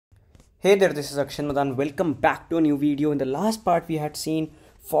Hey there, this is Akshay Madan. Welcome back to a new video. In the last part, we had seen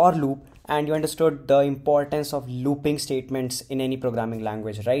for loop and you understood the importance of looping statements in any programming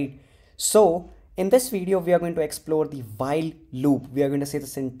language, right? So in this video, we are going to explore the while loop. We are going to say the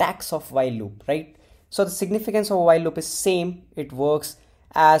syntax of while loop, right? So the significance of a while loop is same. It works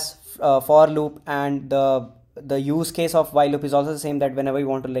as for loop, and the use case of while loop is also the same, that whenever you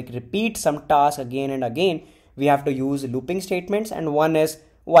want to repeat some task again and again, we have to use looping statements, and one is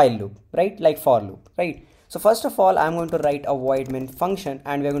while loop, right? Like for loop, right? So first of all, I'm going to write a void main function,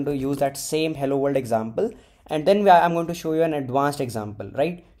 and we're going to use that same hello world example, and then I'm going to show you an advanced example,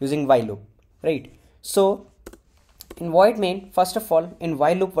 right, using while loop, right? So in void main, first of all, in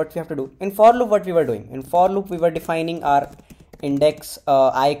while loop, what we have to do, in for loop, what we were doing, in for loop we were defining our index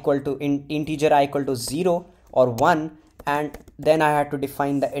I equal to integer I equal to 0 or 1, and then I had to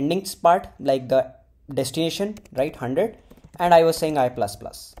define the endings part, like the destination, right, 100, and I was saying I plus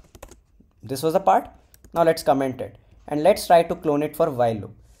plus. This was the part. Now let's comment it and let's try to clone it for while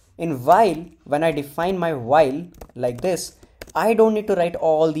loop. In while, when I define my while like this, I don't need to write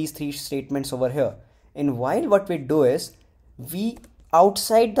all these three statements over here. In while, what we do is, we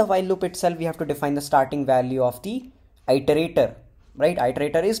outside the while loop itself, we have to define the starting value of the iterator, right?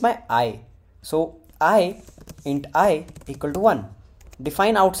 Iterator is my I. So I int I equal to 1.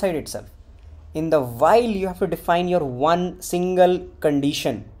 Define outside itself. In the while, you have to define your one single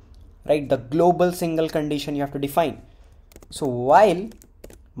condition, right? The global single condition you have to define. So while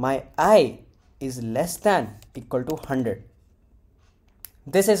my I is less than equal to 100,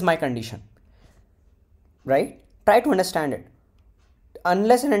 this is my condition, right? Try to understand it.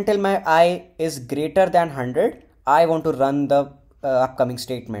 Unless and until my I is greater than 100, I want to run the upcoming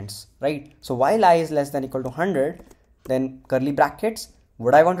statements, right? So while I is less than equal to 100, then curly brackets,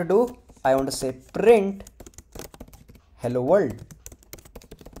 what I want to do, I want to say print hello world,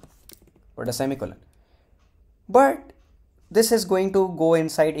 put a semicolon. But this is going to go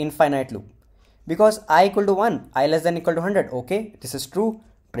inside infinite loop, because I equal to 1, I less than equal to 100. Okay, this is true.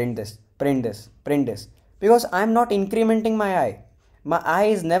 Print this, print this, print this, because I'm not incrementing my I. My I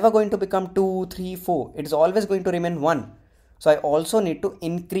is never going to become 2, 3, 4. It is always going to remain 1. So I also need to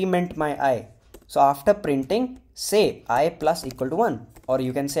increment my I. So after printing, say I plus equal to 1, or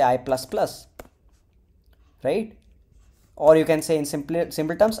you can say I plus plus, right? Or you can say in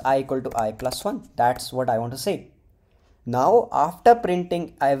simple terms, I equal to I plus 1. That's what I want to say. Now after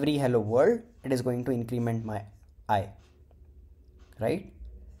printing every hello world, it is going to increment my I, right?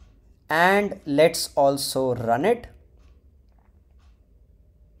 And let's also run it.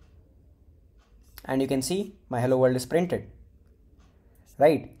 And you can see my hello world is printed,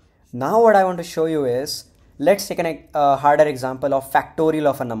 right? Now what I want to show you is, let's take a harder example of factorial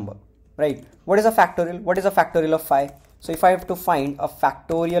of a number, right? What is a factorial? What is a factorial of 5? So if I have to find a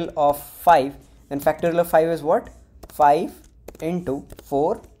factorial of 5, then factorial of 5 is what? 5 into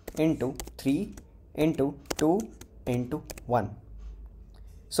 4 into 3 into 2 into 1.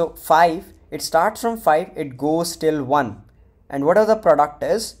 So 5, it starts from 5, it goes till 1. And whatever the product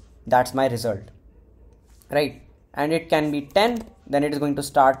is, that's my result, right? And it can be 10, then it is going to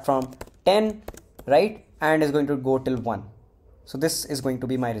start from 10, right? And is going to go till 1. So this is going to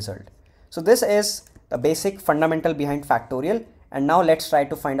be my result. So this is the basic fundamental behind factorial. And now let's try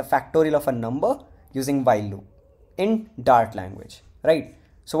to find a factorial of a number using while loop in Dart language, right?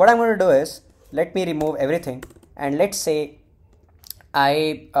 So what I'm going to do is, let me remove everything, and let's say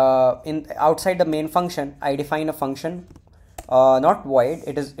outside the main function, I define a function, not void,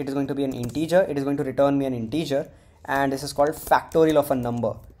 it is going to be an integer. It is going to return me an integer, and this is called factorial of a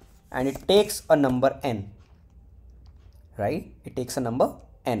number, and it takes a number n, right? It takes a number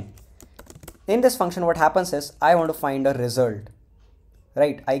n. In this function, what happens is, I want to find a result,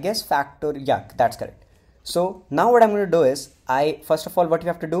 right? I guess factorial, yeah, that's correct. So now what I'm going to do is, first of all, what we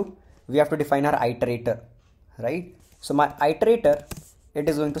have to do, we have to define our iterator, right? So my iterator, it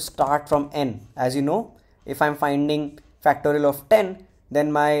is going to start from n. As you know, if I'm finding factorial of 10,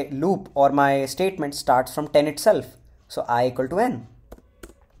 then my loop or my statement starts from 10 itself. So I equal to n,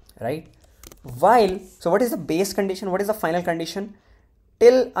 right? While, so what is the base condition? What is the final condition?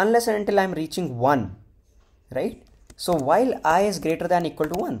 Unless and until I'm reaching 1, right? So while I is greater than equal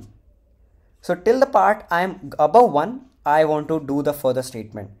to 1. So till the part I am above 1, I want to do the further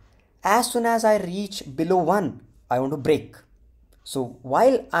statement. As soon as I reach below 1, I want to break. So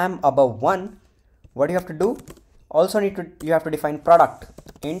while I am above 1, what you have to do? Also you have to define product,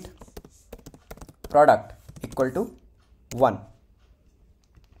 int product equal to 1.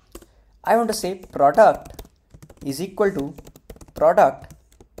 I want to say product is equal to product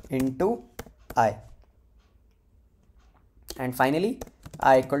into I. And finally,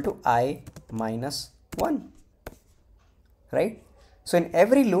 I equal to I minus 1, right? So in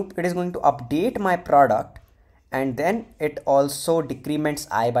every loop, it is going to update my product, and then it also decrements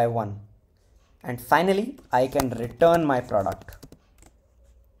I by 1. And finally, I can return my product,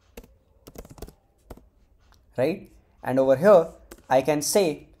 right? And over here, I can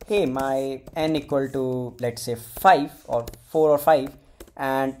say, hey, my n equal to, let's say 5 or 4 or 5,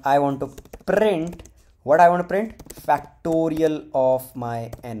 and I want to print, what I want to print? Factorial of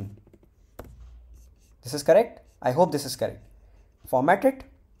my n. This is correct? I hope this is correct. Format it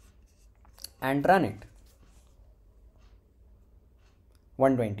and run it.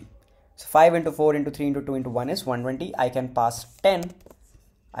 120. So 5 into 4 into 3 into 2 into 1 is 120. I can pass 10.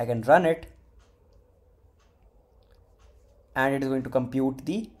 I can run it, and it is going to compute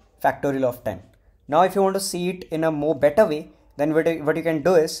the factorial of 10. Now if you want to see it in a more better way, then what you can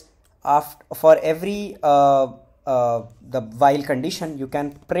do is, for every the while condition, you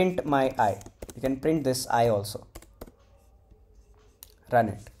can print my I. You can print this I also. Run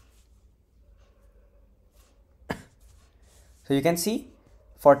it. So you can see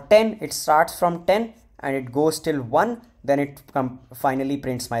for 10, it starts from 10 and it goes till 1, then it finally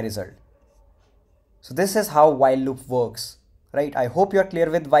prints my result. So this is how while loop works, right? I hope you are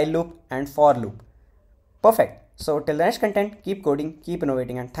clear with while loop and for loop. Perfect. So till the next content, keep coding, keep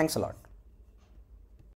innovating, and thanks a lot.